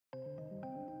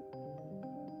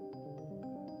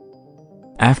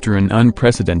After an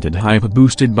unprecedented hype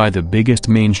boosted by the biggest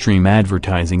mainstream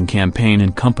advertising campaign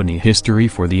in company history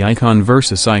for the Icon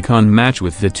vs. Icon match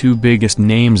with the two biggest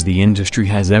names the industry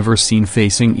has ever seen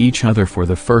facing each other for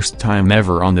the first time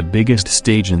ever on the biggest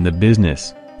stage in the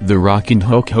business, The Rock and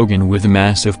Hulk Hogan, with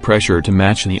massive pressure to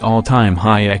match the all-time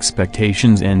high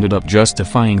expectations, ended up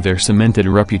justifying their cemented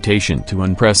reputation to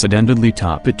unprecedentedly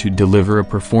top it to deliver a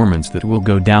performance that will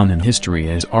go down in history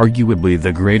as arguably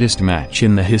the greatest match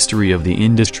in the history of the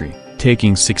industry,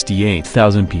 taking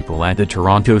 68,000 people at the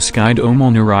Toronto SkyDome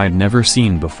on a ride never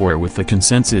seen before, with the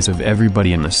consensus of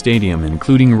everybody in the stadium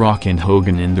including Rock and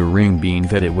Hogan in the ring being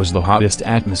that it was the hottest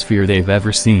atmosphere they've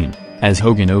ever seen, as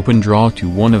Hogan opened draw to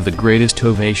one of the greatest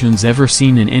ovations ever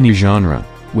seen in any genre,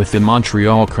 with the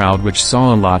Montreal crowd, which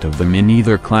saw a lot of them in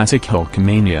either classic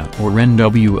Hulkamania or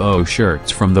nWo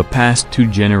shirts from the past two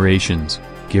generations,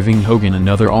 giving Hogan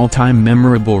another all-time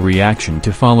memorable reaction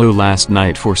to follow last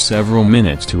night for several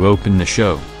minutes to open the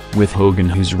show, with Hogan,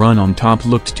 whose run on top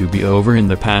looked to be over in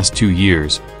the past 2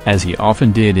 years, as he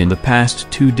often did in the past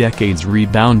 2 decades,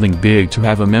 rebounding big to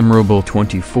have a memorable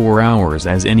 24 hours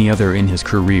as any other in his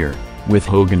career, with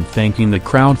Hogan thanking the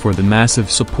crowd for the massive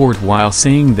support while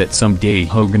saying that someday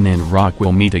Hogan and Rock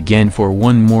will meet again for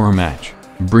one more match,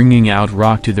 bringing out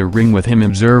Rock to the ring, with him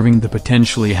observing the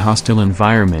potentially hostile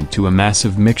environment to a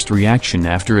massive mixed reaction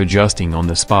after adjusting on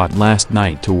the spot last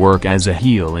night to work as a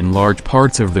heel in large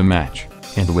parts of the match,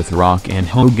 and with Rock and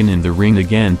Hogan in the ring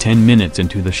again 10 minutes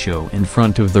into the show in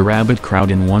front of the rabid crowd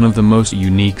in one of the most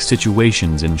unique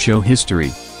situations in show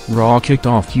history. Raw kicked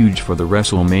off huge for the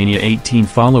WrestleMania 18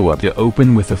 follow-up to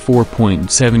open with a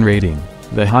 4.7 rating,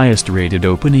 the highest rated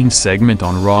opening segment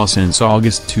on Raw since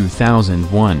August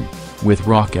 2001, with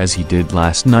Rock, as he did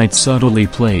last night, subtly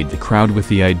played the crowd with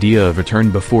the idea of a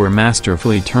turn before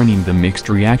masterfully turning the mixed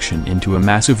reaction into a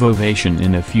massive ovation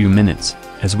in a few minutes,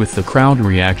 as with the crowd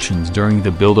reactions during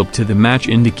the build-up to the match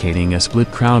indicating a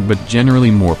split crowd but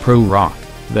generally more pro-Rock.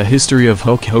 The history of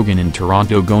Hulk Hogan in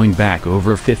Toronto going back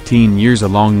over 15 years,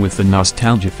 along with the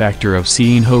nostalgia factor of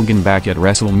seeing Hogan back at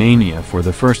WrestleMania for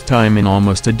the first time in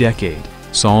almost a decade,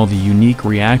 saw the unique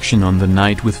reaction on the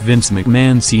night, with Vince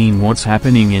McMahon seeing what's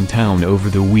happening in town over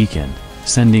the weekend,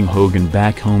 sending Hogan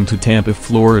back home to Tampa,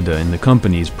 Florida in the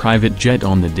company's private jet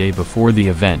on the day before the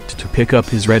event to pick up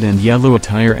his red and yellow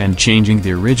attire, and changing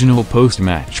the original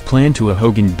post-match plan to a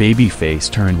Hogan babyface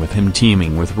turn, with him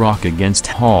teaming with Rock against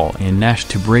Hall and Nash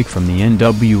to break from the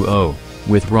nWo,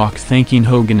 with Rock thanking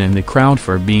Hogan and the crowd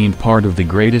for being part of the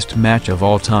greatest match of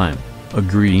all time,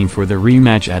 agreeing for the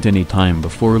rematch at any time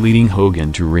before leading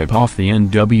Hogan to rip off the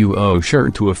nWo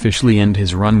shirt to officially end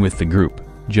his run with the group,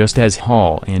 just as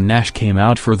Hall and Nash came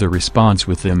out for the response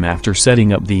with them after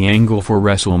setting up the angle for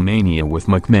WrestleMania with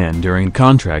McMahon during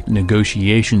contract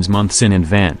negotiations months in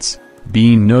advance,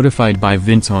 being notified by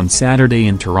Vince on Saturday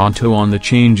in Toronto on the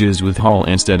changes, with Hall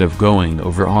instead of going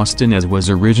over Austin as was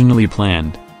originally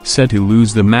planned, set to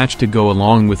lose the match to go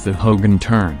along with the Hogan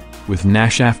turn, with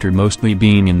Nash, after mostly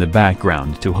being in the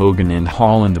background to Hogan and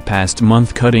Hall in the past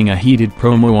month, cutting a heated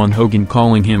promo on Hogan,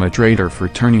 calling him a traitor for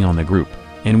turning on the group.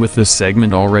 And with the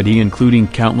segment already including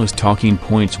countless talking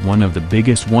points, one of the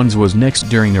biggest ones was next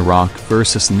during the Rock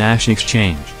vs. Nash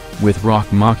exchange, with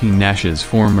Rock mocking Nash's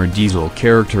former Diesel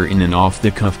character in an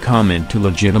off-the-cuff comment to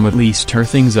legitimately stir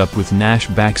things up with Nash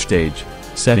backstage,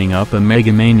 setting up a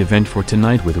mega main event for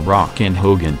tonight, with Rock and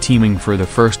Hogan teaming for the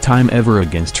first time ever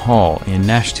against Hall and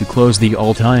Nash to close the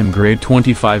all-time great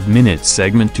 25-minute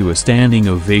segment to a standing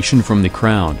ovation from the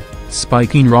crowd,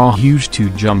 spiking Raw huge to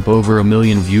jump over 1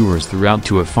 million viewers throughout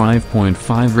to a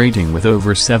 5.5 rating, with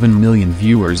over 7 million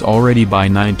viewers already by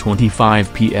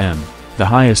 9:25 p.m., the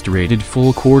highest rated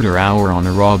full quarter hour on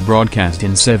a Raw broadcast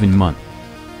in 7 months.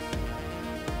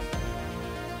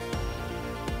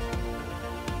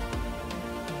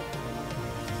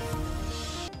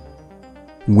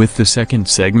 With the second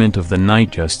segment of the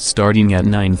night just starting at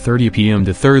 9:30 p.m.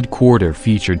 the third quarter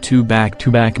featured 2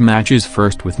 back-to-back matches,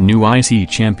 first with new IC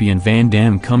champion Van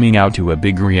Dam coming out to a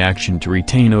big reaction to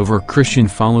retain over Christian,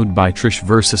 followed by Trish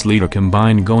vs. Lita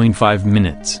combined going 5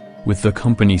 minutes, with the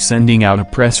company sending out a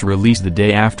press release the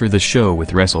day after the show,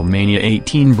 with WrestleMania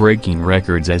 18 breaking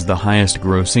records as the highest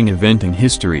grossing event in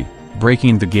history,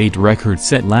 breaking the gate record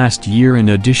set last year, in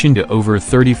addition to over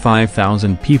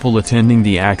 35,000 people attending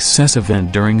the Access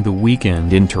event during the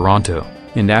weekend in Toronto.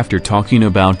 And after talking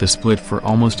about the split for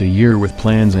almost a year, with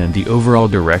plans and the overall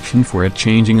direction for it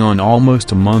changing on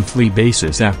almost a monthly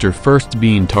basis after first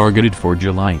being targeted for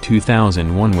July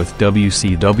 2001, with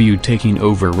WCW taking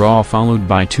over Raw, followed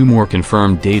by 2 more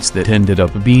confirmed dates that ended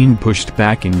up being pushed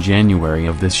back in January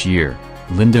of this year,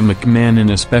 Linda McMahon,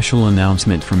 in a special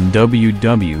announcement from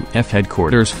WWF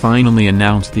headquarters, finally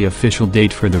announced the official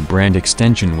date for the brand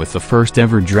extension, with the first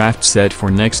ever draft set for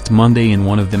next Monday in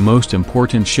one of the most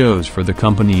important shows for the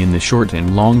company in the short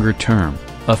and longer term,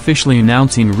 officially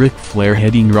announcing Ric Flair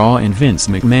heading Raw and Vince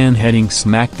McMahon heading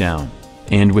SmackDown.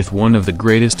 And with one of the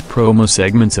greatest promo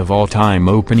segments of all time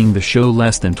opening the show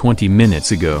less than 20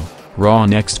 minutes ago, Raw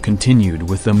next continued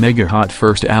with the mega hot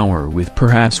first hour, with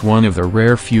perhaps one of the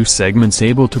rare few segments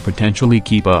able to potentially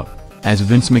keep up, as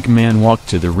Vince McMahon walked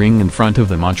to the ring in front of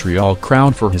the Montreal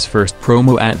crowd for his first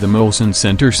promo at the Molson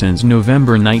Center since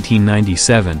November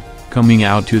 1997, coming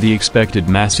out to the expected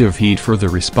massive heat for the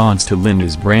response to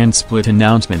Linda's brand split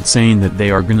announcement, saying that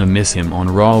they are gonna miss him on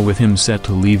Raw, with him set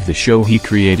to leave the show he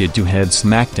created to head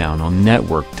SmackDown on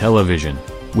network television,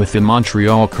 with the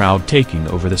Montreal crowd taking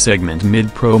over the segment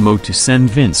mid-promo to send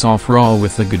Vince off Raw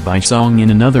with the goodbye song in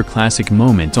another classic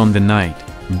moment on the night,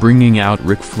 bringing out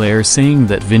Ric Flair saying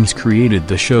that Vince created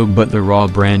the show but the Raw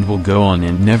brand will go on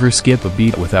and never skip a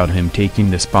beat without him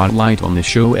taking the spotlight on the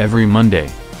show every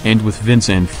Monday, and with Vince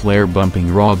and Flair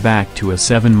bumping Raw back to a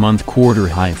 7-month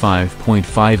quarter-high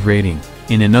 5.5 rating.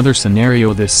 In another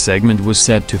scenario, this segment was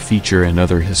set to feature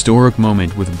another historic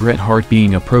moment, with Bret Hart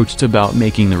being approached about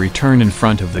making the return in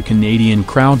front of the Canadian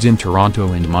crowds in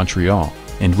Toronto and Montreal,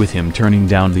 and with him turning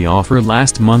down the offer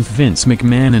last month. Vince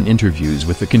McMahon, in interviews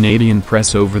with the Canadian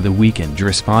press over the weekend,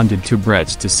 responded to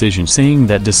Bret's decision, saying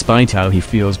that despite how he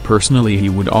feels personally, he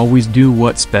would always do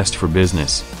what's best for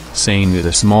business, saying that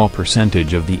a small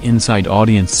percentage of the inside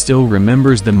audience still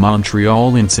remembers the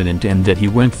Montreal incident and that he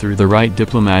went through the right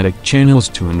diplomatic channels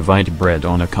to invite Bret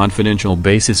on a confidential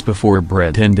basis before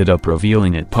Bret ended up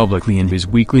revealing it publicly in his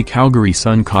weekly Calgary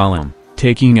Sun column,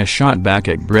 taking a shot back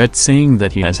at Bret, saying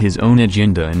that he has his own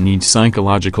agenda and needs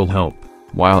psychological help,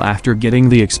 while after getting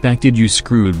the expected "you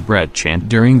screwed Bret" chant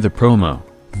during the promo,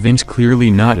 Vince,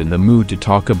 clearly not in the mood to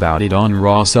talk about it on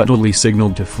Raw, subtly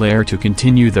signaled to Flair to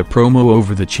continue the promo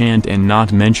over the chant and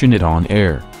not mention it on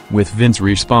air, with Vince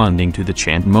responding to the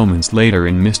chant moments later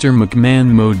in Mr. McMahon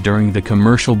mode during the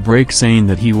commercial break, saying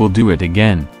that he will do it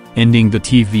again, ending the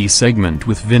TV segment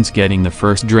with Vince getting the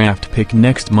first draft pick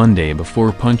next Monday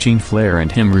before punching Flair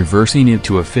and him reversing it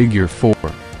to a figure 4.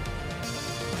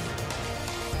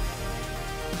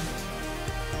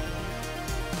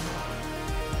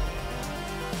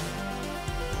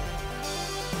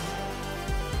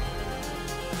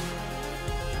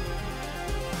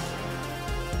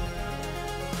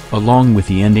 Along with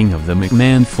the ending of the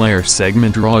McMahon-Flair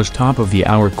segment, Raw's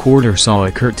top-of-the-hour quarter saw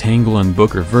a Kurt Angle and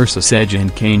Booker vs. Edge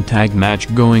and Kane tag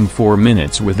match going 4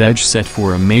 minutes, with Edge set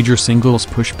for a major singles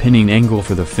push, pinning Angle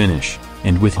for the finish,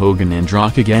 and with Hogan and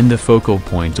Rock again the focal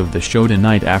point of the show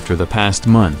tonight after the past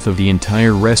month of the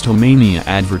entire WrestleMania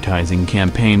advertising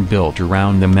campaign built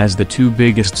around them as the two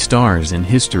biggest stars in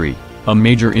history. A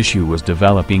major issue was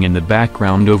developing in the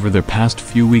background over the past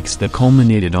few weeks that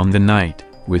culminated on the night,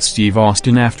 with Steve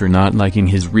Austin, after not liking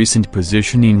his recent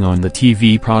positioning on the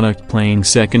TV product, playing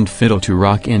second fiddle to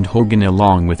Rock and Hogan,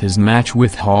 along with his match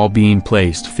with Hall being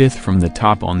placed 5th from the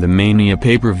top on the Mania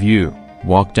pay-per-view,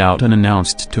 walked out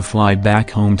unannounced to fly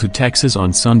back home to Texas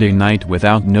on Sunday night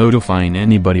without notifying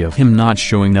anybody of him not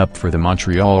showing up for the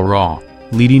Montreal Raw,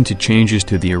 leading to changes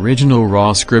to the original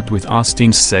Raw script, with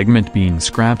Austin's segment being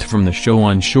scrapped from the show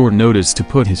on short notice to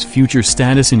put his future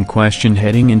status in question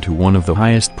heading into one of the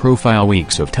highest profile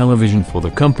weeks of television for the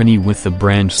company, with the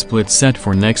brand split set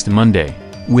for next Monday.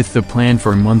 With the plan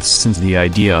for months since the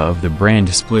idea of the brand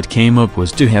split came up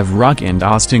was to have Rock and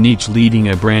Austin each leading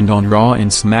a brand on Raw and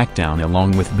SmackDown,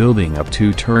 along with building up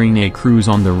to touring a cruise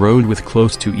on the road with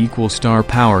close to equal star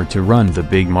power to run the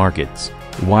big markets.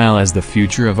 While as the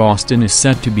future of Austin is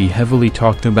set to be heavily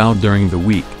talked about during the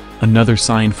week, another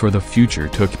sign for the future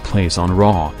took place on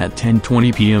Raw at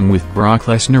 10:20 p.m. with Brock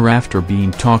Lesnar, after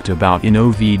being talked about in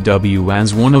OVW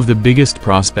as one of the biggest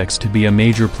prospects to be a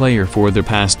major player for the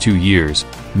past 2 years,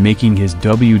 making his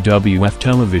WWF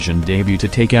television debut to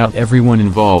take out everyone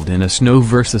involved in a Snow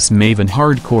vs. Maven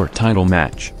hardcore title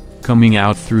match, coming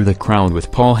out through the crowd,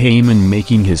 with Paul Heyman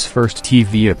making his first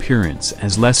TV appearance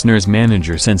as Lesnar's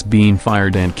manager since being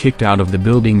fired and kicked out of the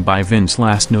building by Vince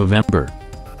last November.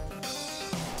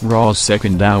 Raw's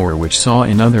second hour, which saw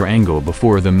another angle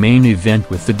before the main event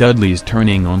with the Dudleys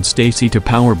turning on Stacy to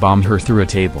powerbomb her through a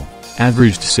table,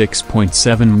 averaged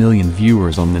 6.7 million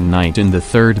viewers on the night, in the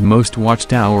third most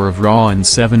watched hour of Raw in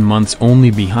 7 months, only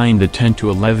behind the 10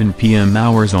 to 11 p.m.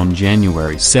 hours on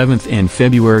January 7th and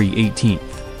February 18th.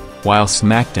 while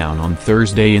SmackDown on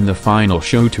Thursday in the final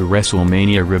show to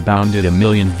WrestleMania rebounded 1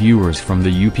 million viewers from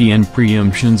the UPN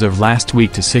preemptions of last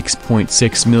week to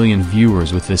 6.6 million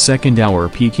viewers, with the second hour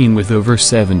peaking with over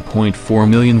 7.4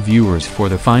 million viewers for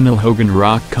the final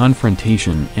Hogan-Rock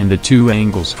confrontation and the two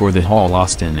angles for the Hall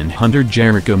Austin and Hunter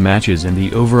Jericho matches, and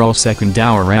the overall second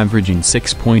hour averaging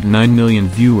 6.9 million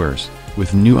viewers,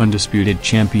 with new undisputed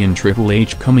champion Triple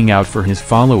H coming out for his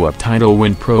follow-up title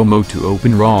win promo to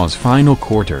open Raw's final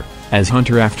quarter, as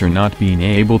Hunter, after not being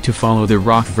able to follow the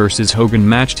Rock vs. Hogan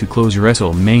match to close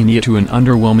WrestleMania to an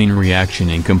underwhelming reaction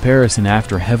in comparison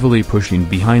after heavily pushing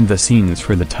behind the scenes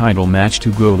for the title match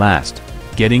to go last,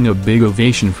 getting a big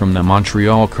ovation from the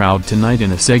Montreal crowd tonight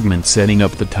in a segment setting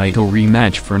up the title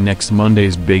rematch for next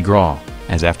Monday's Big Raw,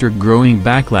 as after growing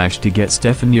backlash to get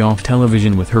Stephanie off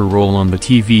television with her role on the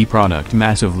TV product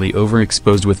massively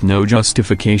overexposed with no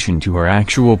justification to her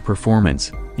actual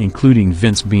performance, including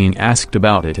Vince being asked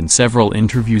about it in several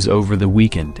interviews over the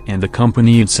weekend and the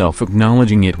company itself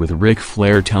acknowledging it, with Ric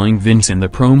Flair telling Vince in the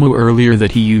promo earlier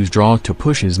that he used Raw to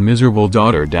push his miserable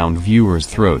daughter down viewers'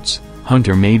 throats.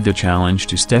 Hunter made the challenge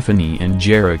to Stephanie and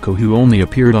Jericho, who only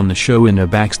appeared on the show in a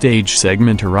backstage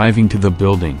segment, arriving to the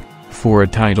building for a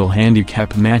title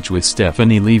handicap match, with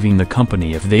Stephanie leaving the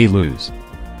company if they lose.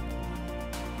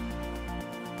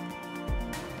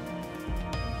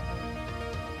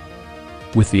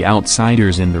 With the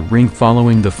Outsiders in the ring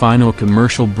following the final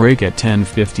commercial break at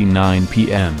 10:59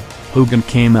 p.m., Hogan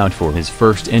came out for his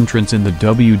first entrance in the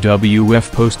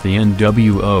WWF post the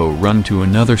nWo run to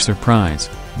another surprise,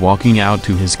 walking out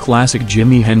to his classic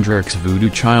Jimi Hendrix Voodoo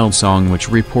Child song, which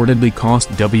reportedly cost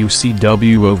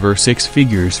WCW over six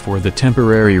figures for the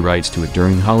temporary rights to it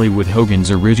during Hollywood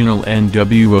Hogan's original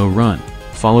nWo run,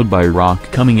 followed by Rock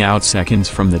coming out seconds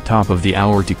from the top of the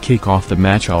hour to kick off the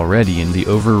match already in the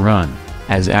overrun,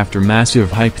 as after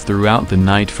massive hype throughout the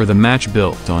night for the match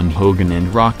built on Hogan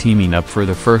and Rock teaming up for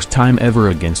the first time ever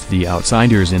against the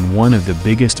Outsiders in one of the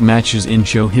biggest matches in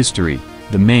show history,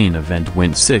 the main event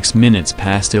went 6 minutes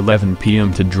past 11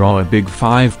 p.m. to draw a big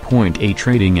 5.8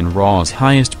 rating in Raw's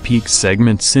highest peak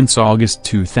segment since August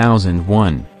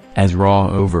 2001, as Raw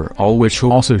overall, which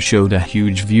also showed a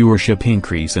huge viewership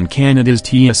increase in Canada's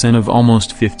TSN of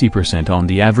almost 50% on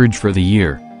the average for the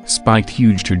year, spiked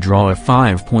huge to draw a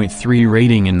 5.3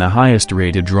 rating in the highest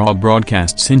rated Raw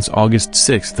broadcast since August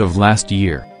 6 of last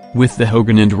year, with the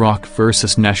Hogan and Rock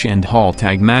vs. Nash and Hall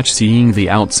tag match seeing the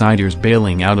Outsiders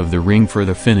bailing out of the ring for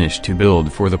the finish to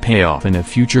build for the payoff in a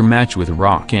future match, with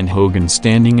Rock and Hogan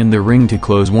standing in the ring to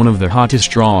close one of the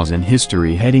hottest draws in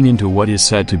history heading into what is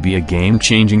said to be a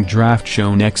game-changing draft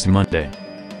show next Monday.